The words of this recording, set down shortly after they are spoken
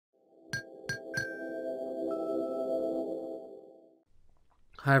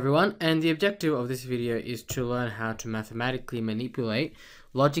Hi everyone, and the objective of this video is to learn how to mathematically manipulate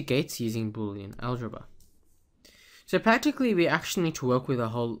logic gates using Boolean algebra. So practically we actually need to work with a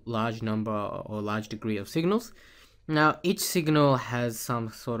whole large number or large degree of signals. Now each signal has some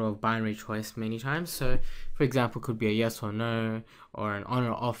sort of binary choice many times. So for example, could be a yes or no, or an on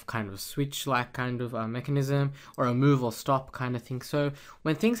or off kind of switch like kind of mechanism, or a move or stop kind of thing. So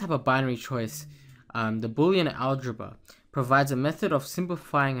when things have a binary choice, the Boolean algebra provides a method of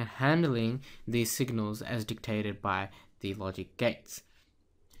simplifying and handling these signals as dictated by the logic gates.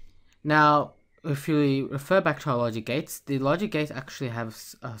 Now, if we refer back to our logic gates, the logic gates actually have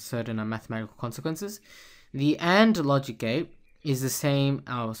certain mathematical consequences. The AND logic gate is the same,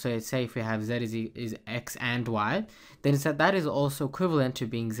 so say if we have z is x and y, then that is also equivalent to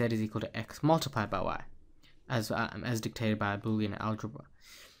being z is equal to x multiplied by y, as dictated by Boolean algebra.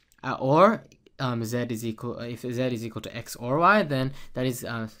 Or z is equal, if z is equal to x or y, then that is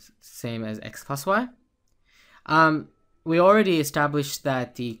same as x plus y. We already established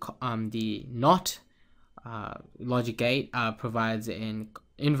that the NOT logic gate provides an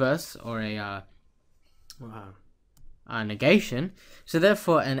inverse or a negation. So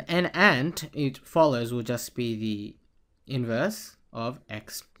therefore, an and it follows will just be the inverse of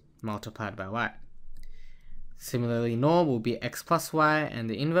x multiplied by y. Similarly, NOR will be x plus y and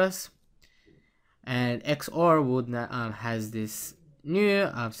the inverse. And XOR would has this new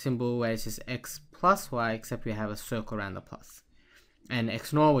symbol where it's just x plus y, except we have a circle around the plus. And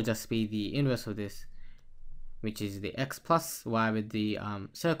XNOR would just be the inverse of this, which is the x plus y with the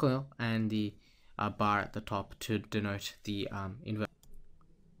circle and the bar at the top to denote the inverse.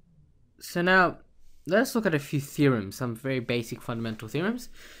 So now let's look at a few theorems, some very basic fundamental theorems.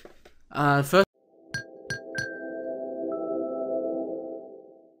 First